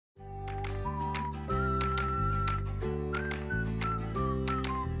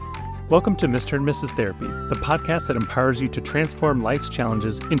Welcome to Mr. and Mrs. Therapy, the podcast that empowers you to transform life's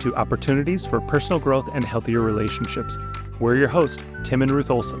challenges into opportunities for personal growth and healthier relationships. We're your hosts, Tim and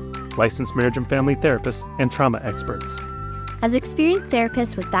Ruth Olson, licensed marriage and family therapists and trauma experts. As experienced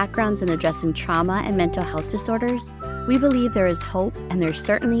therapists with backgrounds in addressing trauma and mental health disorders, we believe there is hope and there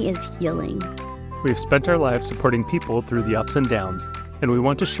certainly is healing. We've spent our lives supporting people through the ups and downs, and we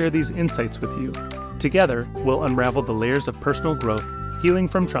want to share these insights with you. Together, we'll unravel the layers of personal growth, healing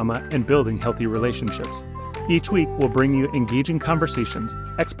from trauma, and building healthy relationships. Each week, we'll bring you engaging conversations,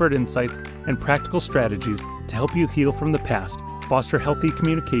 expert insights, and practical strategies to help you heal from the past, foster healthy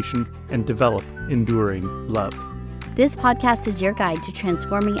communication, and develop enduring love. This podcast is your guide to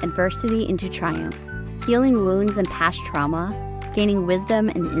transforming adversity into triumph, healing wounds and past trauma, gaining wisdom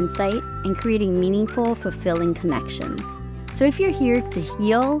and insight, and creating meaningful, fulfilling connections. So if you're here to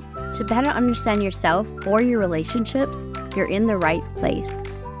heal, to better understand yourself or your relationships, you're in the right place.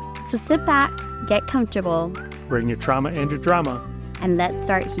 So sit back, get comfortable, bring your trauma and your drama, and let's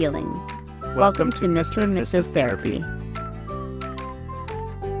start healing. Welcome to Mr. and Mrs. Therapy.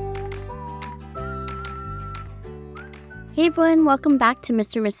 Hey everyone, welcome back to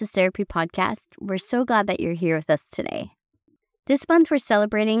Mr. and Mrs. Therapy podcast. We're so glad that you're here with us today. This month we're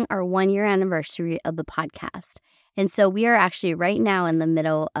celebrating our 1-year anniversary of the podcast. And so we are actually right now in the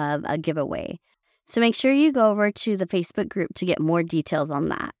middle of a giveaway. So make sure you go over to the Facebook group to get more details on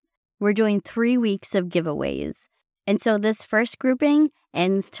that. We're doing 3 weeks of giveaways. And so this first grouping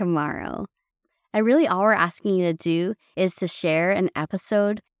ends tomorrow. And really all we're asking you to do is to share an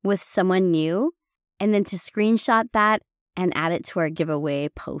episode with someone new and then to screenshot that and add it to our giveaway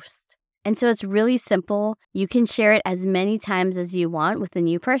post. And so it's really simple. You can share it as many times as you want with a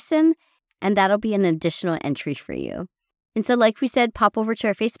new person, and that'll be an additional entry for you. And so like we said, pop over to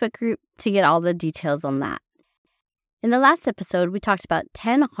our Facebook group to get all the details on that. In the last episode, we talked about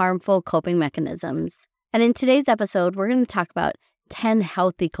 10 harmful coping mechanisms. And in today's episode, we're going to talk about 10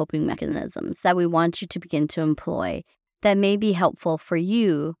 healthy coping mechanisms that we want you to begin to employ that may be helpful for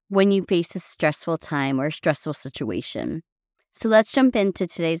you when you face a stressful time or a stressful situation. So let's jump into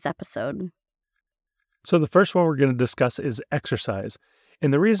today's episode. So the first one we're going to discuss is exercise.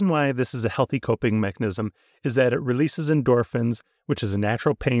 And the reason why this is a healthy coping mechanism is that it releases endorphins, which is a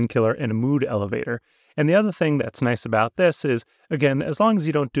natural painkiller and a mood elevator. And the other thing that's nice about this is, again, as long as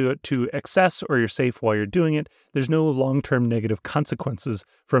you don't do it to excess or you're safe while you're doing it, there's no long-term negative consequences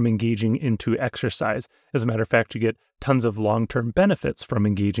from engaging into exercise. As a matter of fact, you get tons of long-term benefits from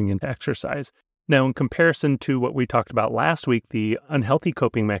engaging in exercise. Now, in comparison to what we talked about last week, the unhealthy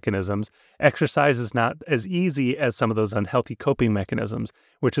coping mechanisms, exercise is not as easy as some of those unhealthy coping mechanisms,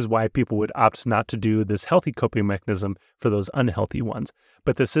 which is why people would opt not to do this healthy coping mechanism for those unhealthy ones.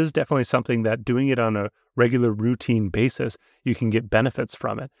 But this is definitely something that doing it on a regular routine basis, you can get benefits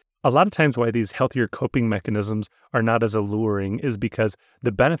from it. A lot of times why these healthier coping mechanisms are not as alluring is because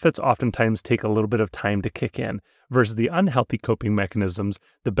the benefits oftentimes take a little bit of time to kick in, versus the unhealthy coping mechanisms,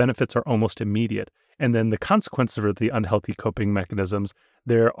 the benefits are almost immediate. And then the consequences of the unhealthy coping mechanisms,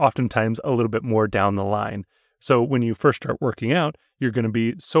 they're oftentimes a little bit more down the line. So when you first start working out, you're going to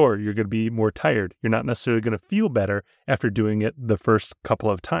be sore, you're going to be more tired. You're not necessarily going to feel better after doing it the first couple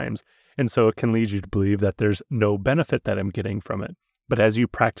of times. And so it can lead you to believe that there's no benefit that I'm getting from it. But as you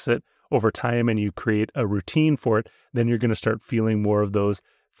practice it over time and you create a routine for it, then you're going to start feeling more of those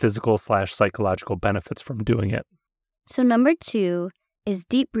physical/psychological benefits from doing it. So number 2 is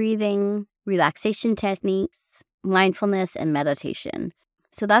deep breathing, relaxation techniques, mindfulness, and meditation.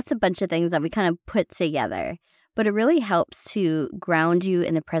 So that's a bunch of things that we kind of put together, but it really helps to ground you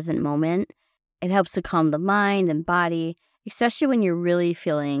in the present moment. It helps to calm the mind and body, especially when you're really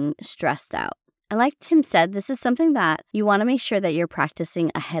feeling stressed out. And like Tim said, this is something that you want to make sure that you're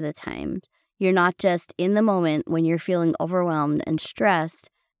practicing ahead of time. You're not just in the moment when you're feeling overwhelmed and stressed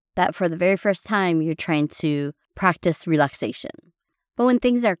that for the very first time you're trying to practice relaxation. But when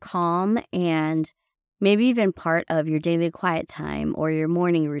things are calm and maybe even part of your daily quiet time or your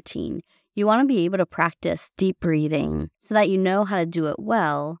morning routine, you want to be able to practice deep breathing so that you know how to do it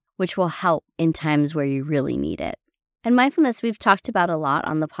well, which will help in times where you really need it. And mindfulness, we've talked about a lot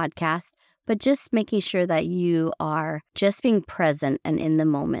on the podcast, but just making sure that you are just being present and in the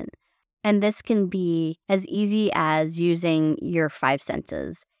moment. And this can be as easy as using your 5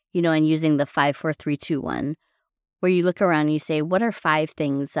 senses, and using the 5, 4, 3, 2, 1, where you look around and you say, what are 5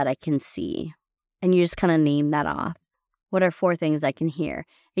 things that I can see? And you just kind of name that off. What are 4 things I can hear?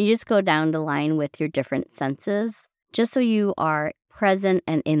 And you just go down the line with your different senses, just so you are present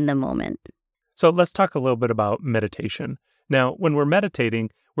and in the moment. So let's talk a little bit about meditation. Now, when we're meditating,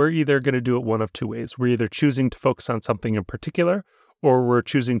 we're either going to do it one of 2 ways. We're either choosing to focus on something in particular, or we're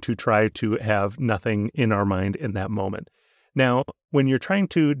choosing to try to have nothing in our mind in that moment. Now, when you're trying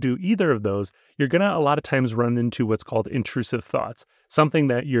to do either of those, you're going to a lot of times run into what's called intrusive thoughts. Something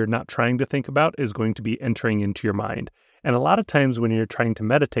that you're not trying to think about is going to be entering into your mind. And a lot of times when you're trying to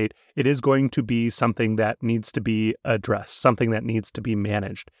meditate, it is going to be something that needs to be addressed, something that needs to be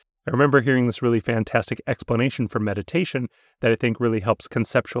managed. I remember hearing this really fantastic explanation for meditation that I think really helps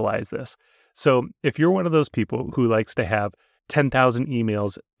conceptualize this. So if you're one of those people who likes to have 10,000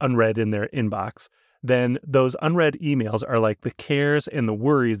 emails unread in their inbox, then those unread emails are like the cares and the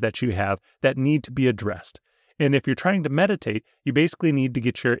worries that you have that need to be addressed. And if you're trying to meditate, you basically need to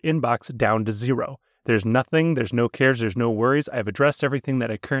get your inbox down to zero. There's nothing, there's no cares, there's no worries. I've addressed everything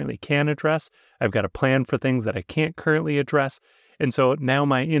that I currently can address. I've got a plan for things that I can't currently address. And so now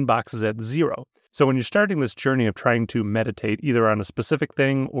my inbox is at zero. So when you're starting this journey of trying to meditate either on a specific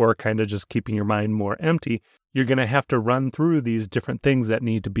thing or kind of just keeping your mind more empty, you're going to have to run through these different things that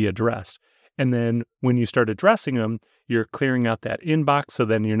need to be addressed. And then when you start addressing them, you're clearing out that inbox. So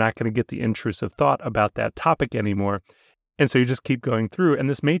then you're not going to get the intrusive thought about that topic anymore. And so you just keep going through. And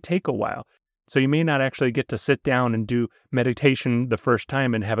this may take a while. So you may not actually get to sit down and do meditation the first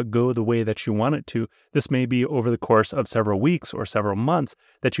time and have it go the way that you want it to. This may be over the course of several weeks or several months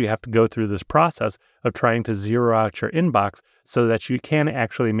that you have to go through this process of trying to zero out your inbox so that you can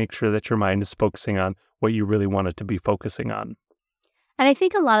actually make sure that your mind is focusing on what you really want it to be focusing on. And I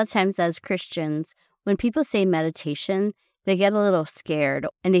think a lot of times as Christians, when people say meditation, they get a little scared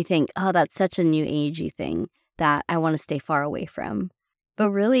and they think, oh, that's such a new agey thing that I want to stay far away from.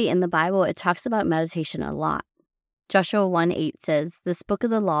 But really, in the Bible, it talks about meditation a lot. Joshua 1:8 says, "This book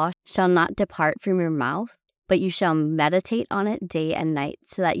of the law shall not depart from your mouth, but you shall meditate on it day and night,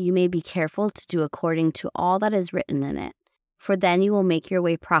 so that you may be careful to do according to all that is written in it. For then you will make your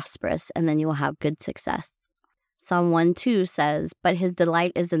way prosperous, and then you will have good success." Psalm 1:2 says, "But his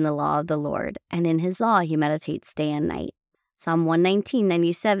delight is in the law of the Lord, and in his law he meditates day and night." Psalm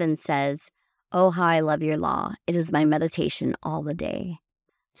 119:97 says, "Oh, how I love your law. It is my meditation all the day."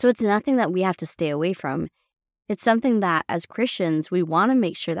 So it's nothing that we have to stay away from. It's something that as Christians, we want to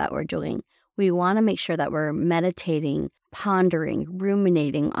make sure that we're doing. We want to make sure that we're meditating, pondering,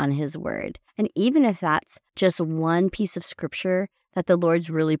 ruminating on his word. And even if that's just one piece of scripture that the Lord's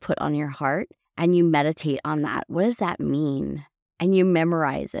really put on your heart and you meditate on that, what does that mean? And you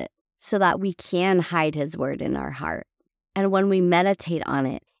memorize it so that we can hide his word in our heart. And when we meditate on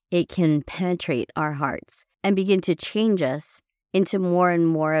it, it can penetrate our hearts and begin to change us into more and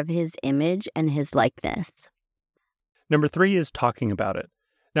more of his image and his likeness. Number 3 is talking about it.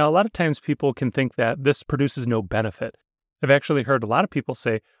 Now, a lot of times people can think that this produces no benefit. I've actually heard a lot of people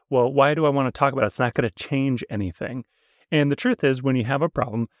say, well, why do I want to talk about it? It's not going to change anything. And the truth is, when you have a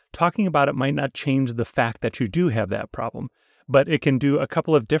problem, talking about it might not change the fact that you do have that problem, but it can do a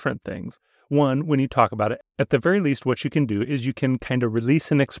couple of different things. One, when you talk about it, at the very least, what you can do is you can kind of release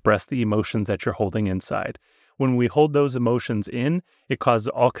and express the emotions that you're holding inside. When we hold those emotions in, it causes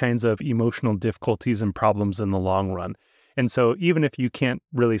all kinds of emotional difficulties and problems in the long run. And so even if you can't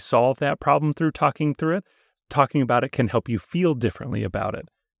really solve that problem through talking through it, talking about it can help you feel differently about it.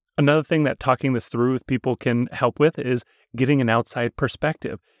 Another thing that talking this through with people can help with is getting an outside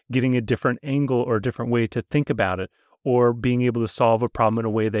perspective, getting a different angle or a different way to think about it, or being able to solve a problem in a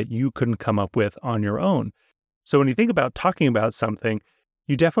way that you couldn't come up with on your own. So when you think about talking about something,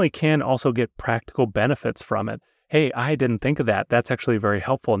 you definitely can also get practical benefits from it. Hey, I didn't think of that. That's actually very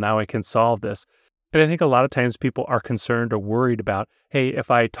helpful. Now I can solve this. But I think a lot of times people are concerned or worried about, hey,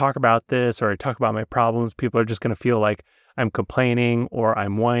 if I talk about this or I talk about my problems, people are just going to feel like I'm complaining or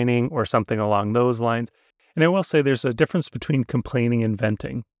I'm whining or something along those lines. And I will say there's a difference between complaining and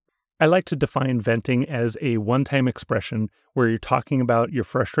venting. I like to define venting as a one-time expression where you're talking about your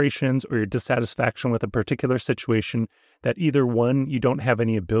frustrations or your dissatisfaction with a particular situation that either one, you don't have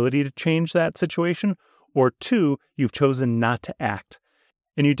any ability to change that situation, or two, you've chosen not to act.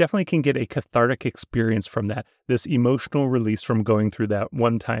 And you definitely can get a cathartic experience from that, this emotional release from going through that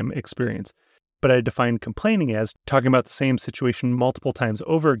one-time experience. But I define complaining as talking about the same situation multiple times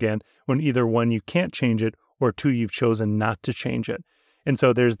over again when either one, you can't change it, or two, you've chosen not to change it. And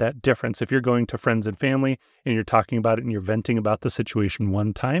so there's that difference. If you're going to friends and family and you're talking about it and you're venting about the situation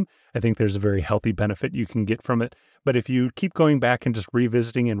one time, I think there's a very healthy benefit you can get from it. But if you keep going back and just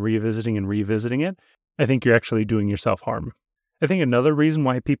revisiting and revisiting and revisiting it, I think you're actually doing yourself harm. I think another reason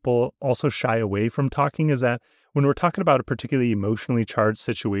why people also shy away from talking is that when we're talking about a particularly emotionally charged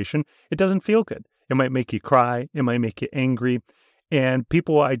situation, it doesn't feel good. It might make you cry. It might make you angry. And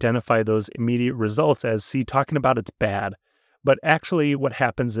people will identify those immediate results as, see, talking about it's bad. But actually what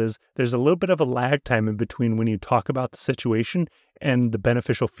happens is there's a little bit of a lag time in between when you talk about the situation and the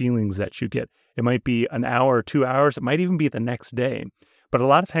beneficial feelings that you get. It might be an hour or 2 hours. It might even be the next day. But a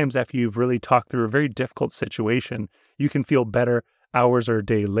lot of times after you've really talked through a very difficult situation, you can feel better hours or a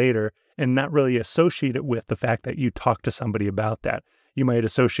day later and not really associate it with the fact that you talked to somebody about that. You might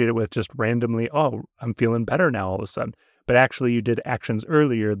associate it with just randomly, oh, I'm feeling better now all of a sudden. But actually you did actions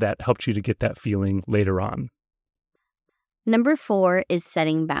earlier that helped you to get that feeling later on. Number 4 is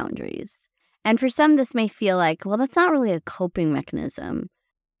setting boundaries. And for some, this may feel like, well, that's not really a coping mechanism.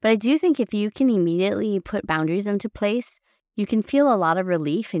 But I do think if you can immediately put boundaries into place, you can feel a lot of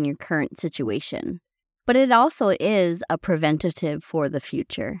relief in your current situation. But it also is a preventative for the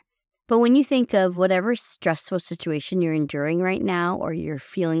future. But when you think of whatever stressful situation you're enduring right now or you're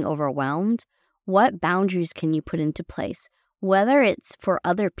feeling overwhelmed, what boundaries can you put into place? Whether it's for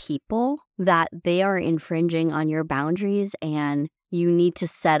other people that they are infringing on your boundaries and you need to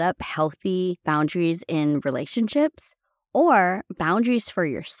set up healthy boundaries in relationships, or boundaries for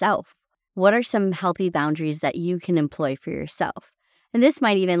yourself. What are some healthy boundaries that you can employ for yourself? And this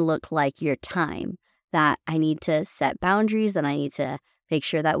might even look like your time, that I need to set boundaries and I need to make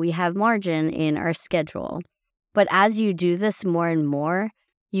sure that we have margin in our schedule. But as you do this more and more,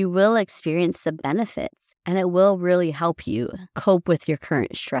 you will experience the benefits and it will really help you cope with your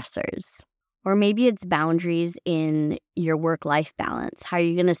current stressors. Or maybe it's boundaries in your work-life balance. How are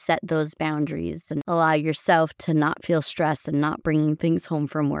you going to set those boundaries and allow yourself to not feel stressed and not bringing things home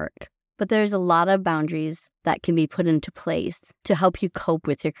from work? But there's a lot of boundaries that can be put into place to help you cope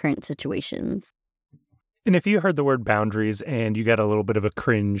with your current situations. And if you heard the word boundaries and you got a little bit of a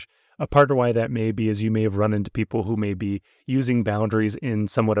cringe, a part of why that may be is you may have run into people who may be using boundaries in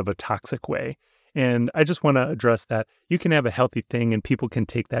somewhat of a toxic way. And I just want to address that. You can have a healthy thing and people can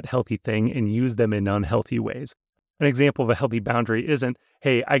take that healthy thing and use them in unhealthy ways. An example of a healthy boundary isn't,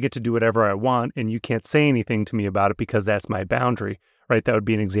 hey, I get to do whatever I want and you can't say anything to me about it because that's my boundary, right? That would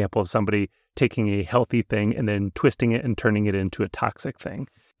be an example of somebody taking a healthy thing and then twisting it and turning it into a toxic thing.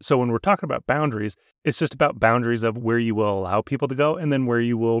 So when we're talking about boundaries, it's just about boundaries of where you will allow people to go and then where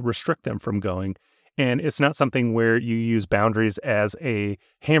you will restrict them from going. And it's not something where you use boundaries as a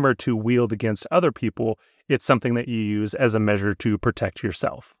hammer to wield against other people. It's something that you use as a measure to protect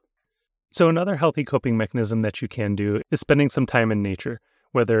yourself. So another healthy coping mechanism that you can do is spending some time in nature,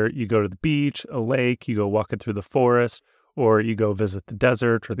 whether you go to the beach, a lake, you go walking through the forest, or you go visit the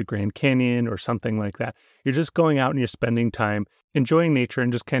desert or the Grand Canyon or something like that. You're just going out and you're spending time enjoying nature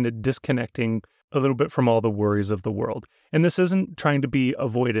and just kind of disconnecting a little bit from all the worries of the world. And this isn't trying to be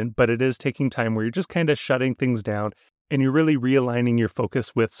avoidant, but it is taking time where you're just kind of shutting things down and you're really realigning your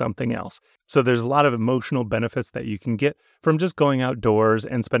focus with something else. So there's a lot of emotional benefits that you can get from just going outdoors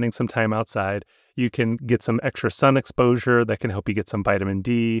and spending some time outside. You can get some extra sun exposure that can help you get some vitamin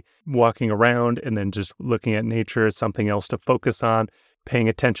D. Walking around and then just looking at nature is something else to focus on. Paying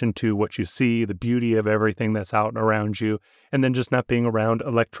attention to what you see, the beauty of everything that's out and around you, and then just not being around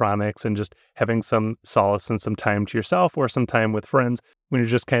electronics and just having some solace and some time to yourself or some time with friends when you're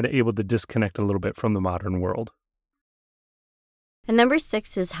just kind of able to disconnect a little bit from the modern world. And number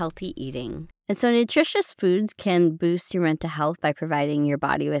 6 is healthy eating. And so nutritious foods can boost your mental health by providing your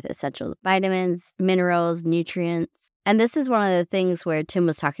body with essential vitamins, minerals, nutrients. And this is one of the things where Tim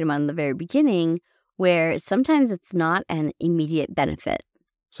was talking about in the very beginning, where sometimes it's not an immediate benefit.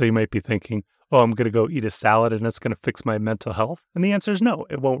 So you might be thinking, oh, I'm going to go eat a salad and it's going to fix my mental health. And the answer is no,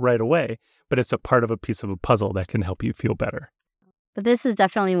 it won't right away, but it's a part of a piece of a puzzle that can help you feel better. But this is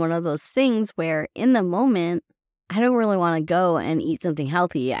definitely one of those things where in the moment, I don't really want to go and eat something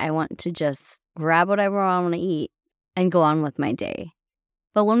healthy. I want to just grab whatever I want to eat and go on with my day.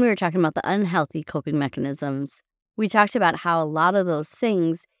 But when we were talking about the unhealthy coping mechanisms, we talked about how a lot of those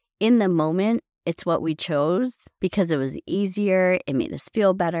things in the moment, it's what we chose because it was easier, it made us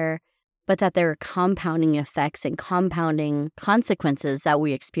feel better, but that there are compounding effects and compounding consequences that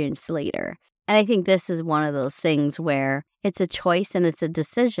we experience later. And I think this is one of those things where it's a choice and it's a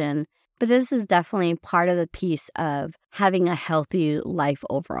decision, but this is definitely part of the piece of having a healthy life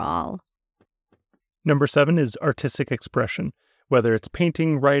overall. Number 7 is artistic expression. Whether it's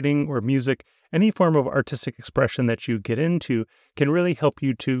painting, writing, or music, any form of artistic expression that you get into can really help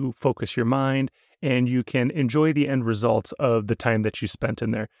you to focus your mind, and you can enjoy the end results of the time that you spent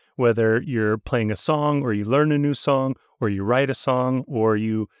in there. Whether you're playing a song, or you learn a new song, or you write a song, or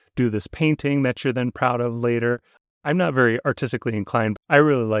you do this painting that you're then proud of later. I'm not very artistically inclined. I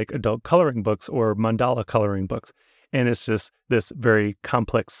really like adult coloring books or mandala coloring books. And it's just this very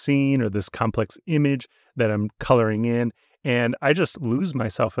complex scene or this complex image that I'm coloring in. And I just lose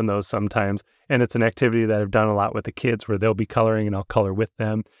myself in those sometimes. And it's an activity that I've done a lot with the kids where they'll be coloring and I'll color with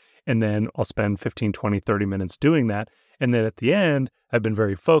them. And then I'll spend 15, 20, 30 minutes doing that. And then at the end, I've been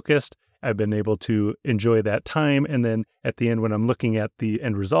very focused. I've been able to enjoy that time. And then at the end, when I'm looking at the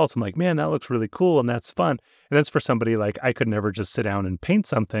end results, I'm like, man, that looks really cool and that's fun. And that's for somebody like I could never just sit down and paint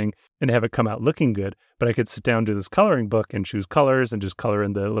something and have it come out looking good. But I could sit down, do this coloring book and choose colors and just color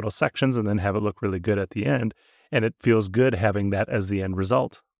in the little sections and then have it look really good at the end. And it feels good having that as the end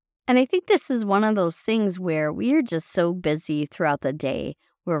result. And I think this is one of those things where we are just so busy throughout the day.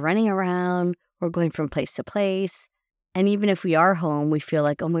 We're running around, we're going from place to place. And even if we are home, we feel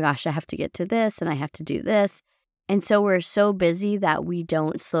like, oh my gosh, I have to get to this and I have to do this. And so we're so busy that we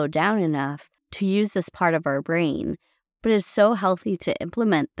don't slow down enough to use this part of our brain. But it's so healthy to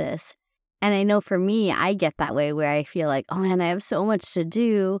implement this. And I know for me, I get that way where I feel like, oh man, I have so much to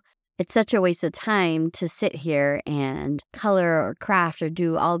do. It's such a waste of time to sit here and color or craft or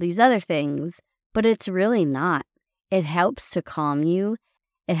do all these other things, but it's really not. It helps to calm you.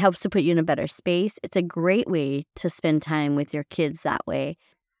 It helps to put you in a better space. It's a great way to spend time with your kids that way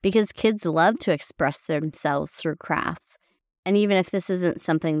because kids love to express themselves through crafts. And even if this isn't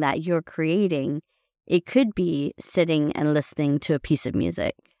something that you're creating, it could be sitting and listening to a piece of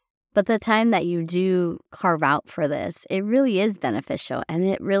music. But the time that you do carve out for this, it really is beneficial and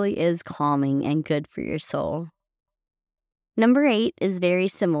it really is calming and good for your soul. Number 8 is very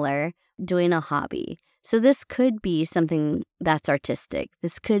similar, doing a hobby. So this could be something that's artistic.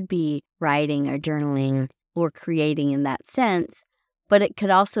 This could be writing or journaling or creating in that sense, but it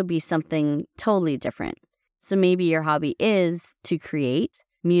could also be something totally different. So maybe your hobby is to create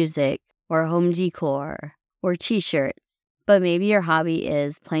music or home decor or t-shirts. But maybe your hobby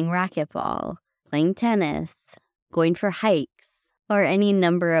is playing racquetball, playing tennis, going for hikes, or any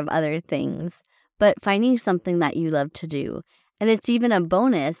number of other things, but finding something that you love to do. And it's even a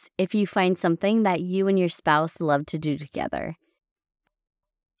bonus if you find something that you and your spouse love to do together.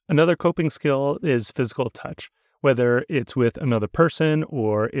 Another coping skill is physical touch, whether it's with another person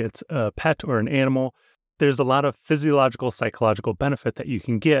or it's a pet or an animal. There's a lot of physiological, psychological benefit that you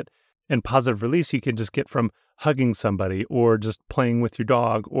can get and positive release you can just get from hugging somebody or just playing with your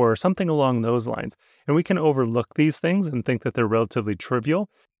dog or something along those lines. And we can overlook these things and think that they're relatively trivial,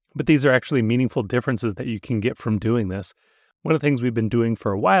 but these are actually meaningful differences that you can get from doing this. One of the things we've been doing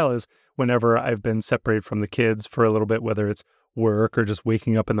for a while is whenever I've been separated from the kids for a little bit, whether it's work or just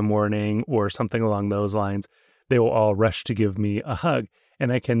waking up in the morning or something along those lines, they will all rush to give me a hug.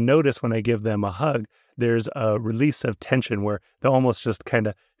 And I can notice when I give them a hug, there's a release of tension where they'll almost just kind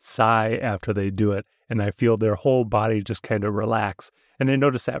of sigh after they do it. And I feel their whole body just kind of relax. And I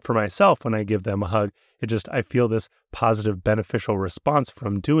notice that for myself when I give them a hug, I feel this positive, beneficial response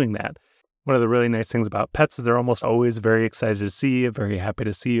from doing that. One of the really nice things about pets is they're almost always very excited to see you, very happy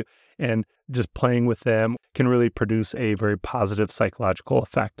to see you. And just playing with them can really produce a very positive psychological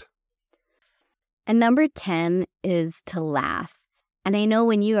effect. And number 10 is to laugh. And I know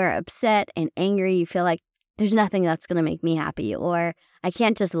when you are upset and angry, you feel like there's nothing that's going to make me happy, or I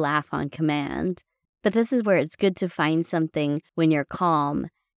can't just laugh on command. But this is where it's good to find something when you're calm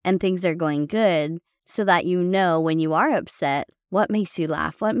and things are going good so that you know when you are upset, what makes you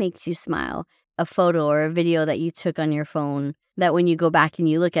laugh, what makes you smile. A photo or a video that you took on your phone that when you go back and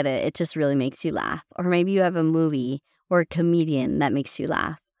you look at it, it just really makes you laugh. Or maybe you have a movie or a comedian that makes you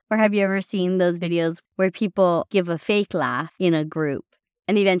laugh. Or have you ever seen those videos where people give a fake laugh in a group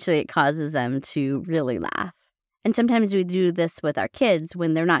and eventually it causes them to really laugh? And sometimes we do this with our kids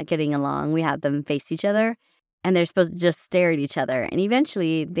when they're not getting along. We have them face each other and they're supposed to just stare at each other and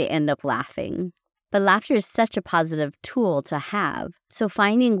eventually they end up laughing. But laughter is such a positive tool to have. So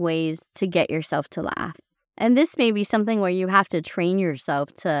finding ways to get yourself to laugh. And this may be something where you have to train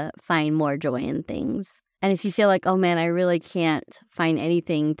yourself to find more joy in things. And if you feel like, oh man, I really can't find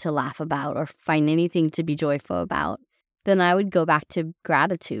anything to laugh about or find anything to be joyful about, then I would go back to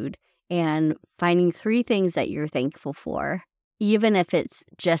gratitude and finding 3 things that you're thankful for, even if it's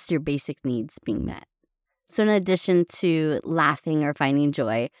just your basic needs being met. So in addition to laughing or finding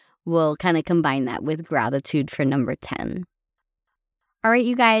joy, we'll kind of combine that with gratitude for number 10. All right,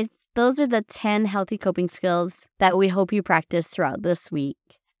 you guys, those are the 10 healthy coping skills that we hope you practice throughout this week.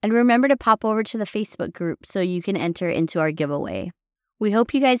 And remember to pop over to the Facebook group so you can enter into our giveaway. We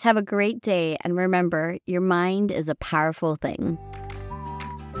hope you guys have a great day, and remember, your mind is a powerful thing.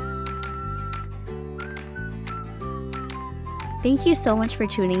 Thank you so much for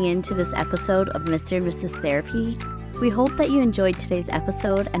tuning in to this episode of Mr. and Mrs. Therapy. We hope that you enjoyed today's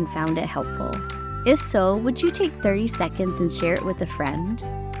episode and found it helpful. If so, would you take 30 seconds and share it with a friend?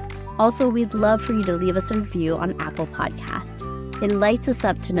 Also, we'd love for you to leave us a review on Apple Podcast. It lights us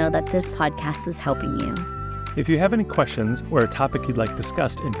up to know that this podcast is helping you. If you have any questions or a topic you'd like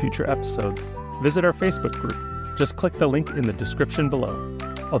discussed in future episodes, visit our Facebook group. Just click the link in the description below.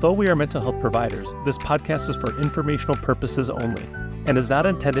 Although we are mental health providers, this podcast is for informational purposes only and is not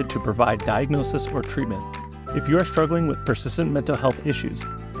intended to provide diagnosis or treatment. If you are struggling with persistent mental health issues,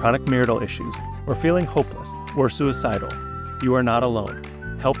 chronic marital issues, or feeling hopeless or suicidal, you are not alone.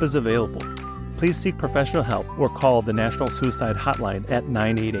 Help is available. Please seek professional help or call the National Suicide Hotline at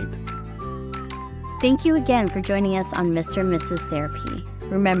 988. Thank you again for joining us on Mr. and Mrs. Therapy.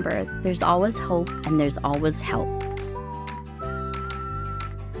 Remember, there's always hope and there's always help.